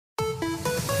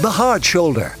The Hard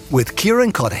Shoulder with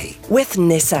Kieran Cuddihy with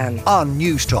Nissan on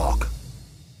News Talk.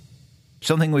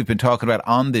 Something we've been talking about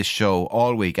on this show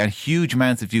all week, and huge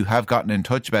amounts of you have gotten in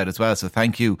touch about as well, so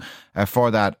thank you for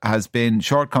that, has been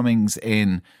shortcomings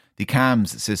in the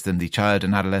CAMHS system, the Child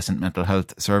and Adolescent Mental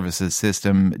Health Services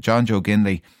system. John Joe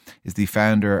McGinley is the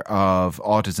founder of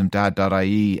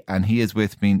AutismDad.ie, and he is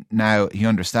with me now. He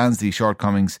understands these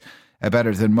shortcomings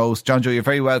better than most. John Joe, you're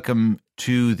very welcome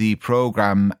to the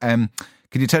programme.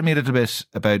 Can you tell me a little bit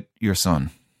about your son?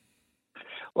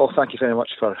 Well, thank you very much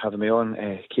for having me on,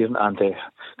 Kieran, and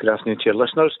good afternoon to your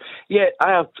listeners. Yeah,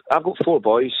 I've got 4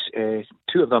 boys. 2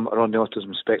 of them are on the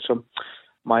autism spectrum.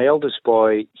 My eldest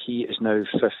boy, he is now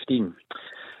 15.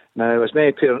 Now, as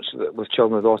many parents with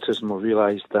children with autism will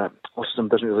realise that autism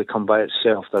doesn't really come by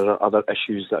itself. There are other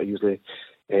issues that are usually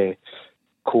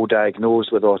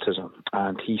co-diagnosed with autism,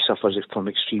 and he suffers from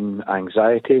extreme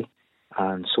anxiety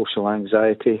and social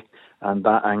anxiety, and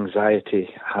that anxiety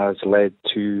has led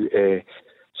to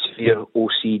severe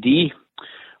OCD,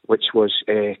 which was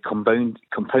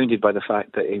compounded by the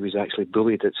fact that he was actually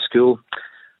bullied at school,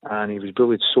 and he was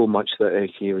bullied so much that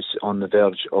he was on the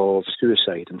verge of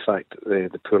suicide. In fact,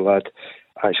 the poor lad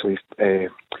actually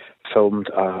filmed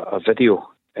a video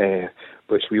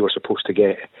which we were supposed to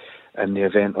get in the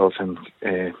event of him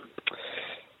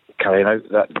carrying out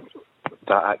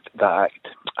that act.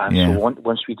 And so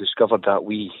once we discovered that,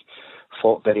 we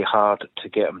fought very hard to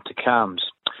get him to CAMHS.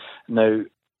 Now,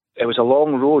 it was a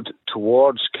long road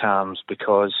towards CAMHS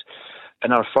because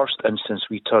in our first instance,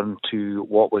 we turned to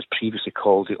what was previously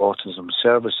called the Autism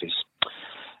Services.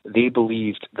 They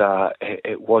believed that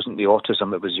it wasn't the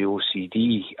autism, it was the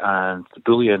OCD and the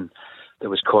bullying that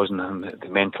was causing him the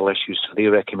mental issues, so they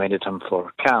recommended him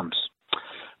for CAMHS.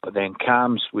 But then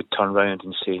CAMHS would turn around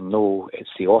and say, no, it's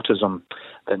the autism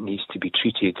that needs to be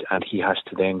treated, and he has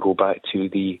to then go back to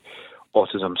the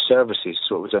Autism Services.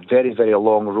 So it was a very, very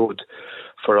long road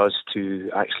for us to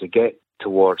actually get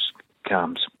towards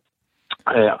CAMHS.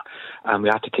 And we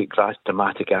had to take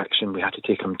dramatic action. We had to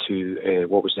take him to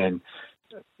what was then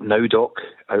NowDoc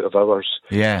out of hours.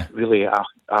 Yeah. Really,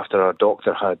 after our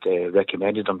doctor had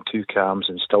recommended him to CAMHS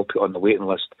and still put on the waiting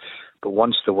list. But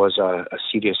once there was a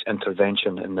serious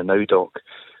intervention in the NowDoc,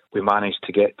 we managed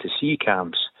to get to see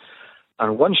CAMHS.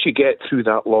 And once you get through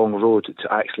that long road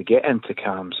to actually get into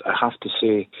CAMHS, I have to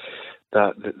say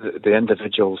that the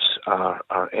individuals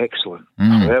are excellent.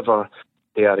 However,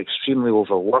 they are extremely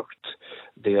overworked.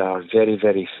 There are very,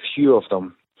 very few of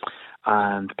them.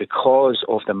 And because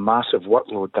of the massive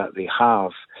workload that they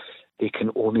have, they can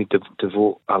only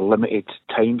devote a limited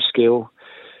time scale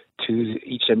to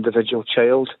each individual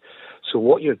child. So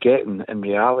what you're getting in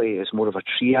reality is more of a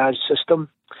triage system,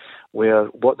 where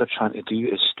what they're trying to do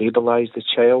is stabilise the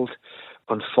child.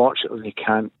 Unfortunately, they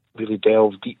can't really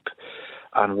delve deep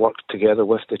and work together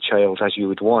with the child as you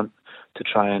would want to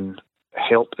try and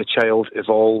help the child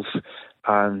evolve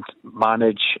and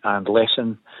manage and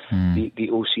lessen the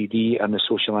OCD and the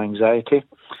social anxiety.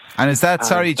 And is that,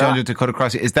 sorry, John, to cut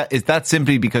across you, is that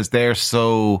simply because they're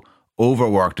so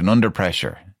overworked and under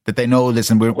pressure that they know,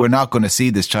 listen, we're not going to see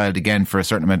this child again for a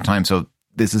certain amount of time, so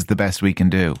this is the best we can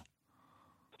do?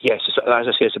 Yes, as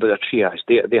I say, it's about a triage.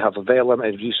 They have very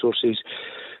limited resources.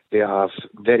 They have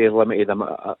very limited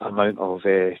amount of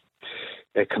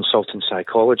consultant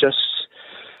psychologists,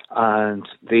 and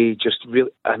they just really,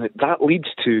 and that leads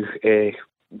to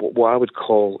what I would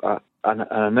call an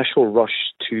initial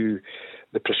rush to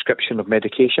the prescription of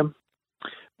medication.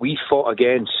 We fought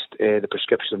against the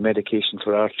prescription of medication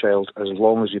for our child as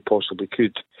long as we possibly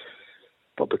could,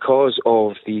 but because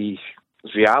of the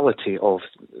reality of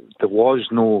there was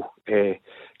no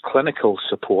clinical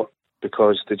support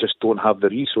because they just don't have the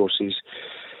resources,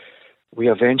 we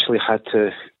eventually had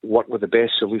to work with the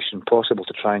best solution possible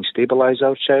to try and stabilise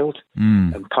our child.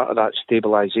 And part of that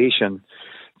stabilisation,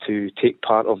 to take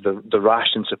part of the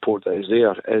ration support that is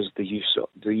there, is the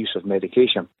use of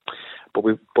medication. But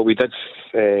we did.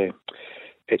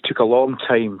 It took a long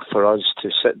time for us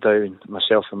to sit down,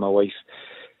 myself and my wife,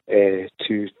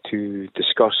 to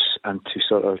discuss and to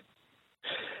sort of.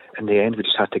 In the end, we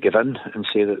just had to give in and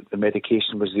say that the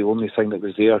medication was the only thing that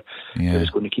was there that was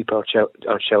going to keep our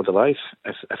child alive.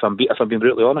 If I'm being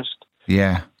brutally honest,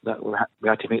 that we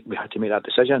had to make that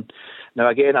decision. Now,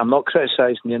 again, I'm not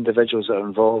criticising the individuals that are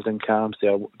involved in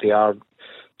CAMHS. They are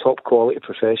top quality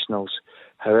professionals.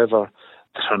 However,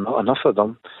 there are not enough of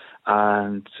them,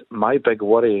 and my big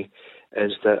worry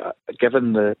is that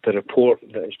given the report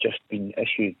that has just been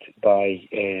issued by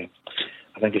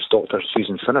I think it's Dr.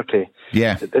 Susan Finnerty,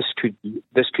 that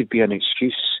this could be an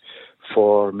excuse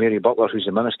for Mary Butler, who's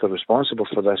the minister responsible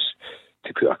for this,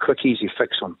 to put a quick, easy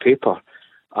fix on paper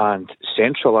and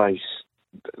centralise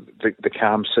the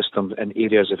CAMHS system in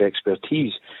areas of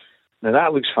expertise. Now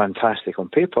that looks fantastic on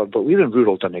paper, but we're in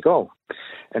rural Donegal.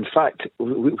 In fact,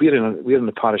 we're in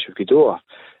the parish of Gweedore,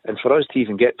 and for us to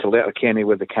even get to Letterkenny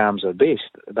where the CAMHS are based,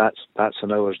 that's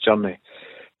an hour's journey.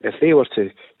 If they were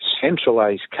to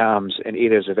centralise CAMHS in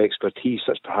areas of expertise,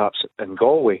 such perhaps in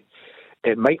Galway,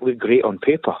 it might look great on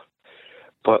paper,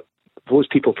 but those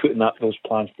people putting those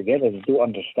plans together, they don't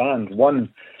understand,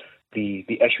 one, the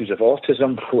issues of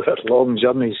autism, where long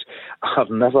journeys are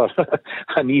never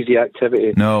an easy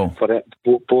activity for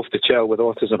both the child with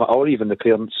autism or even the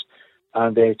parents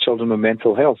and children with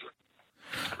mental health.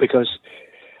 Because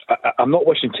I'm not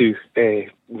wishing to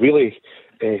really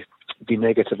be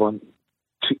negative on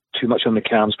too much on the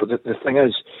CAMHS, but the thing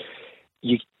is,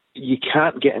 you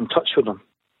can't get in touch with them.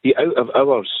 The out of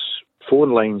hours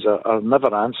phone lines are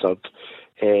never answered.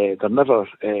 They're never.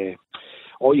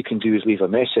 All you can do is leave a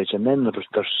message, and then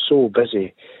they're so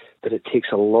busy that it takes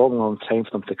a long, long time for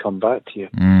them to come back to you.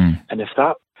 And if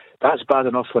that's bad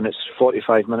enough when it's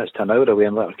 45 minutes to an hour away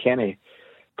in Letterkenny,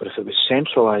 but if it was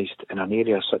centralised in an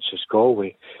area such as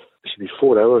Galway, which would be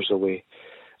 4 hours away,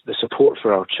 the support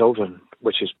for our children,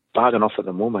 which is bad enough at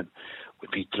the moment,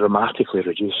 would be dramatically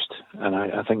reduced. And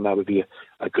I think that would be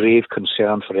a grave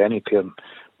concern for any parent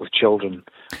with children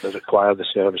that require the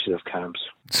services of CAMHS.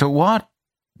 So what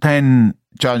then,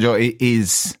 John Joe,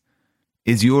 is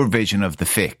your vision of the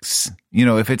fix? You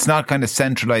know, if it's not kind of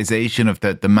centralisation of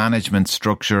the management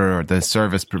structure or the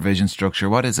service provision structure,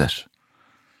 what is it?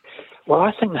 Well,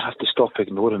 I think they have to stop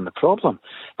ignoring the problem.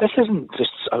 This isn't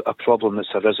just a problem that's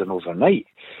arisen overnight.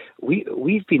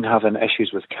 We've been having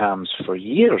issues with CAMHS for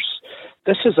years.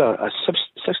 This is a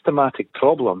systematic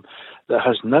problem that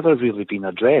has never really been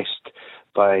addressed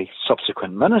by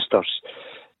subsequent ministers.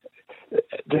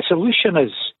 The solution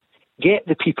is get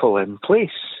the people in place,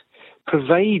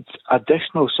 provide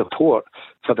additional support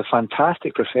for the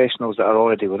fantastic professionals that are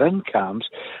already within CAMHS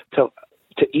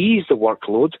to ease the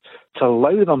workload, to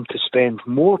allow them to spend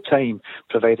more time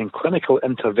providing clinical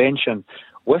intervention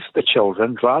with the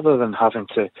children rather than having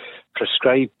to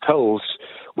prescribe pills,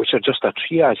 which are just a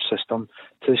triage system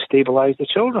to stabilise the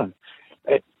children.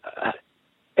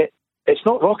 It's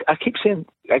not rocket. I keep saying,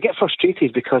 I get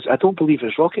frustrated because I don't believe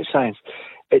it's rocket science.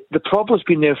 The problem's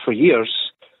been there for years.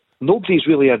 Nobody's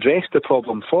really addressed the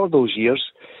problem for those years.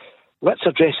 Let's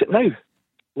address it now.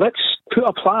 Let's put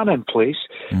a plan in place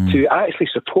to actually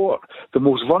support the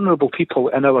most vulnerable people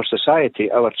in our society,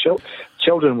 our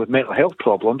children with mental health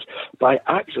problems, by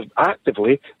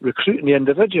actively recruiting the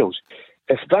individuals.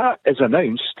 If that is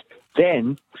announced,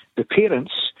 then the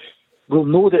parents will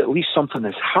know that at least something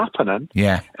is happening,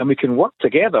 and we can work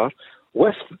together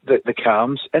with the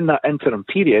CAMHS in that interim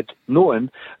period, knowing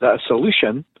that a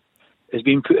solution is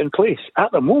being put in place.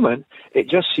 At the moment, it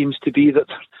just seems to be that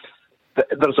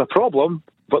there's a problem,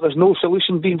 but there's no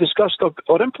solution being discussed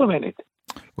or implemented.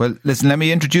 Well, listen, let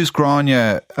me introduce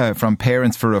Grainne from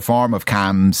Parents for Reform of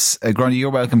CAMHS. Grainne,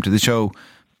 you're welcome to the show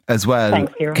as well.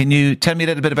 Thanks, Kieran. Can you tell me a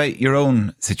little bit about your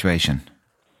own situation?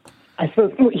 I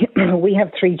suppose we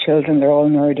have 3 children. They're all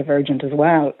neurodivergent as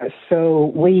well.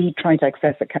 So we tried to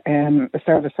access a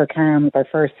service for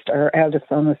CAMHS. Our eldest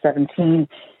son was 17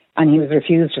 and he was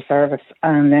refused a service.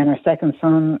 And then our second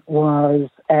son was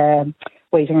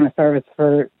waiting on a service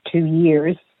for 2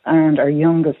 years. And our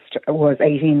youngest was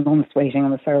 18 months waiting on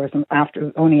the service. And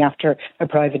only after a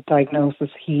private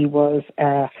diagnosis, he was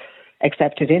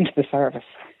accepted into the service.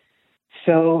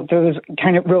 So there was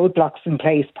kind of roadblocks in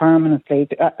place permanently.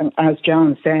 As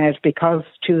John said, because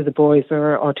 2 of the boys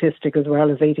are autistic as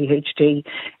well as ADHD,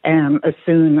 as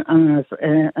soon as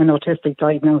an autistic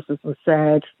diagnosis was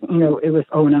said, it was,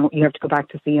 oh no, you have to go back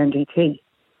to CNDT.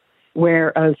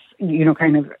 Whereas,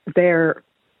 kind of their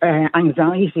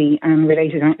anxiety and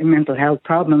related mental health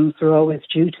problems were always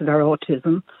due to their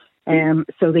autism.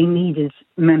 So they needed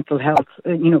mental health,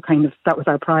 that was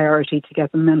our priority, to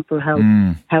get them mental health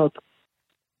help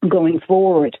going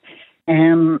forward.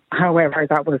 However,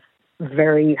 that was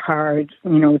very hard,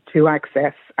 to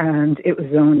access, and it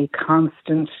was only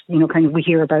constant, we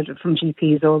hear about it from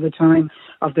GPs all the time,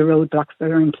 of the roadblocks that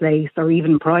are in place, or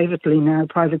even privately now,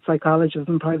 private psychologists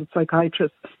and private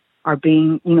psychiatrists are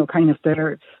being,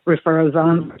 their referrals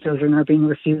on for children are being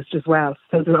refused as well.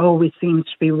 So there always seems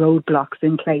to be roadblocks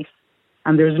in place,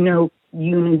 and there's no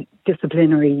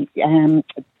unidisciplinary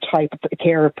type of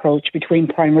care approach between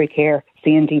primary care,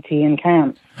 CNDT and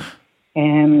CAMHS.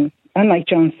 And like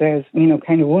John says,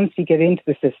 once you get into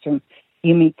the system,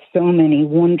 you meet so many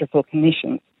wonderful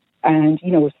clinicians and,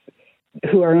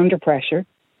 who are under pressure,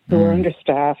 who are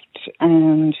understaffed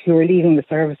and who are leaving the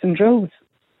service in droves.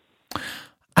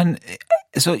 And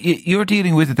So you're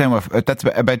dealing with it then, that's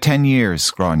about 10 years,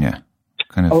 Grainne?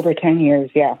 Kind of. Over 10 years,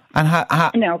 yeah. And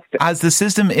has the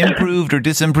system improved or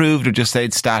disimproved or just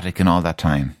stayed static in all that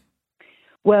time?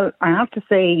 Well, I have to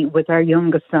say, with our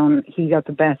youngest son, he got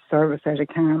the best service out of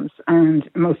CAMHS, and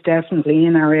most definitely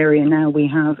in our area now we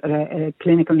have a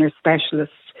clinical nurse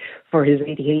specialist for his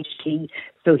ADHD.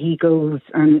 So he goes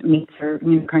and meets her,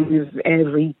 kind of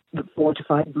every 4 to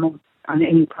 5 months on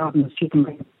any problems she can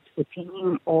bring to the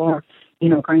team, or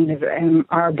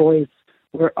our boys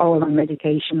were all on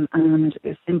medication, and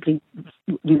simply,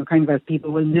 kind of as people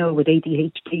will know, with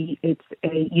ADHD, it's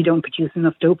you don't produce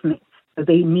enough dopamine. So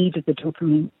they needed the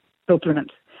dopamine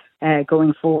supplement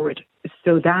going forward.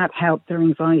 So that helped their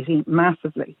anxiety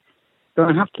massively. So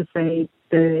I have to say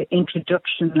the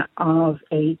introduction of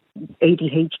a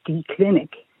ADHD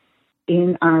clinic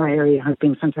in our area has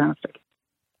been fantastic.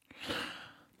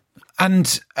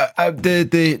 And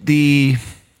the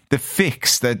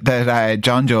fix that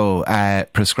John Joe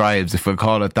prescribes, if we'll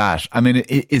call it that, I mean,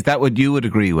 is that what you would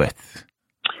agree with?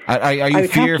 Are you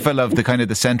fearful of the kind of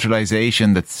the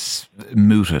centralisation that's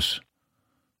mooted?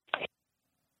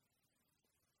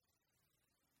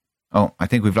 Oh, I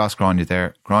think we've lost Grainne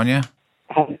there. Grainne?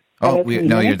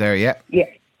 You're there, yeah. Yeah.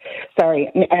 Sorry,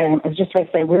 I was just about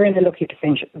to say, we're in a lucky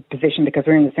position because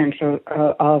we're in the centre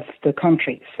of the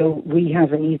country. So we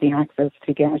have an easy access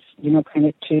to get, kind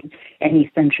of to any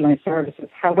centralised services.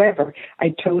 However,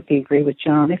 I totally agree with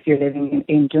John. If you're living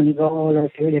in Donegal or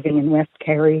if you're living in West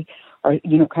Kerry, or,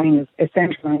 kind of a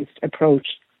centralised approach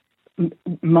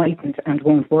mightn't and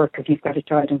won't work if you've got a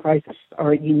child in crisis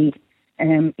or you need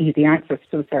easy access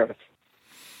to the service.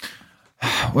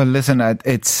 Well, listen,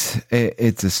 it's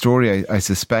a story I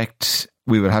suspect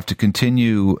we will have to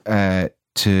continue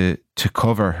to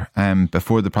cover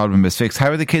before the problem is fixed. How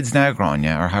are the kids now,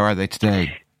 Grainne, or how are they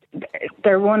today?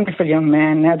 They're wonderful young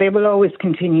men. Now, they will always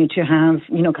continue to have,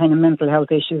 kind of mental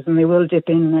health issues, and they will dip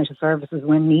in and out of services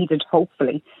when needed,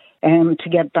 hopefully, to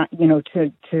get back,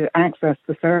 to access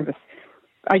the service.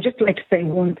 I'd just like to say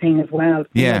one thing as well.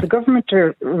 Yeah. The government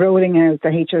are rolling out the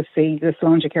HSC, the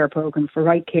Sláinte Care Programme, for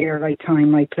right care, right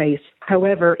time, right place.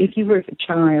 However, if you have a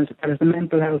child that has a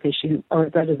mental health issue or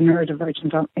that is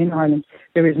neurodivergent in Ireland,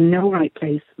 there is no right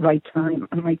place, right time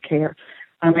and right care.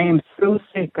 And I am so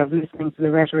sick of listening to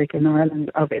the rhetoric in Ireland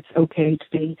of it's okay to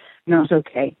be not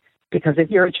okay. Because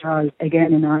if you're a child,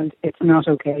 again in Ireland, it's not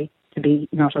okay to be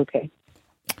not okay.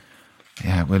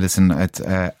 Yeah, well, listen, it's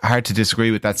hard to disagree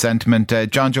with that sentiment.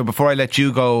 John Joe, before I let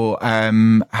you go,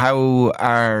 how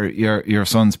are your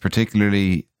sons,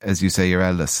 particularly, as you say, your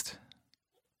eldest?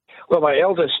 Well, my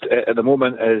eldest at the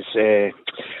moment is...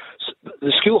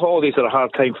 the school holidays are a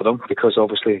hard time for them because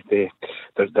obviously they're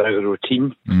out of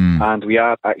routine, and we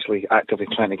are actually actively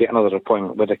trying to get another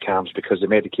appointment with the CAMHS because the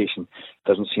medication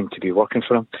doesn't seem to be working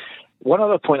for them. One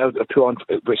other point I would put on,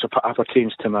 which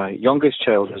appertains to my youngest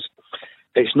child, is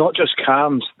it's not just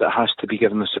CAMHS that has to be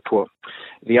given the support.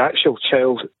 The actual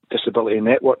child disability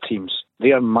network teams,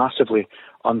 they are massively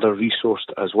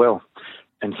under-resourced as well.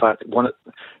 In fact,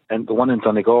 the one in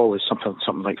Donegal is something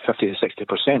like 50 to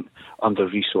 60%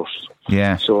 under-resourced.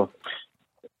 Yeah. So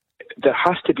there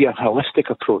has to be a holistic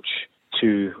approach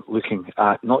to looking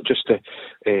at not just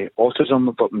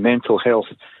autism, but mental health,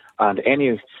 and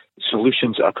any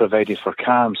solutions that are provided for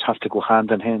CAMHS have to go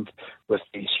hand in hand with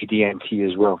the CDNT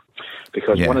as well.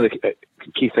 Because one of the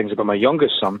key things about my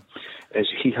youngest son is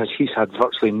he's had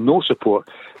virtually no support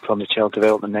from the Child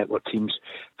Development Network teams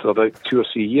for about 2 or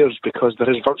 3 years because there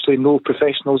is virtually no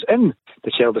professionals in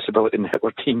the Child Disability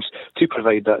Network teams to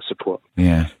provide that support.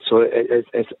 Yeah. So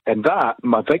and that,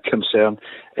 my big concern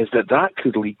is that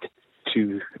could lead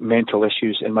to mental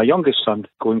issues in my youngest son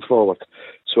going forward.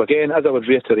 So again, as I would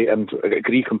reiterate and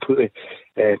agree completely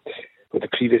with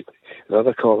the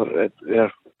other caller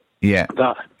there,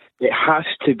 that it has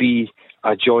to be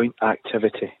a joint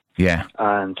activity. Yeah.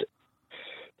 And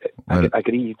I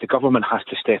agree, the government has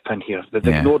to step in here. They've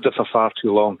ignored it for far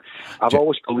too long. I've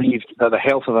always believed that the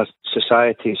health of our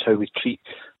society is how we treat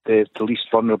the least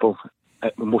vulnerable,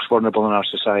 the most vulnerable in our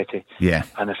society. Yeah.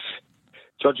 And if,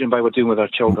 judging by what we're doing with our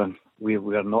children, we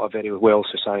are not a very well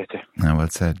society. Well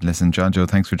said. Listen, John Joe,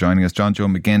 thanks for joining us. John Joe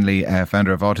McGinley,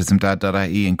 founder of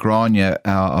AutismDad.ie, and Grainne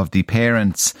of the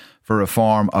Parents for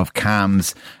Reform of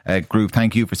CAMHS group.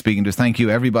 Thank you for speaking to us. Thank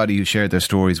you everybody who shared their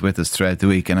stories with us throughout the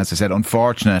week. And as I said,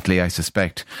 unfortunately, I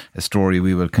suspect a story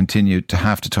we will continue to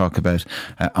have to talk about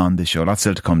on this show. Lots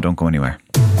still to come. Don't go anywhere.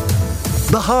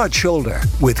 The Hard Shoulder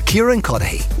with Kieran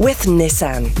Cuddihy. With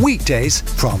Nissan. Weekdays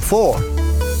from 4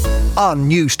 on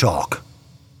News Talk.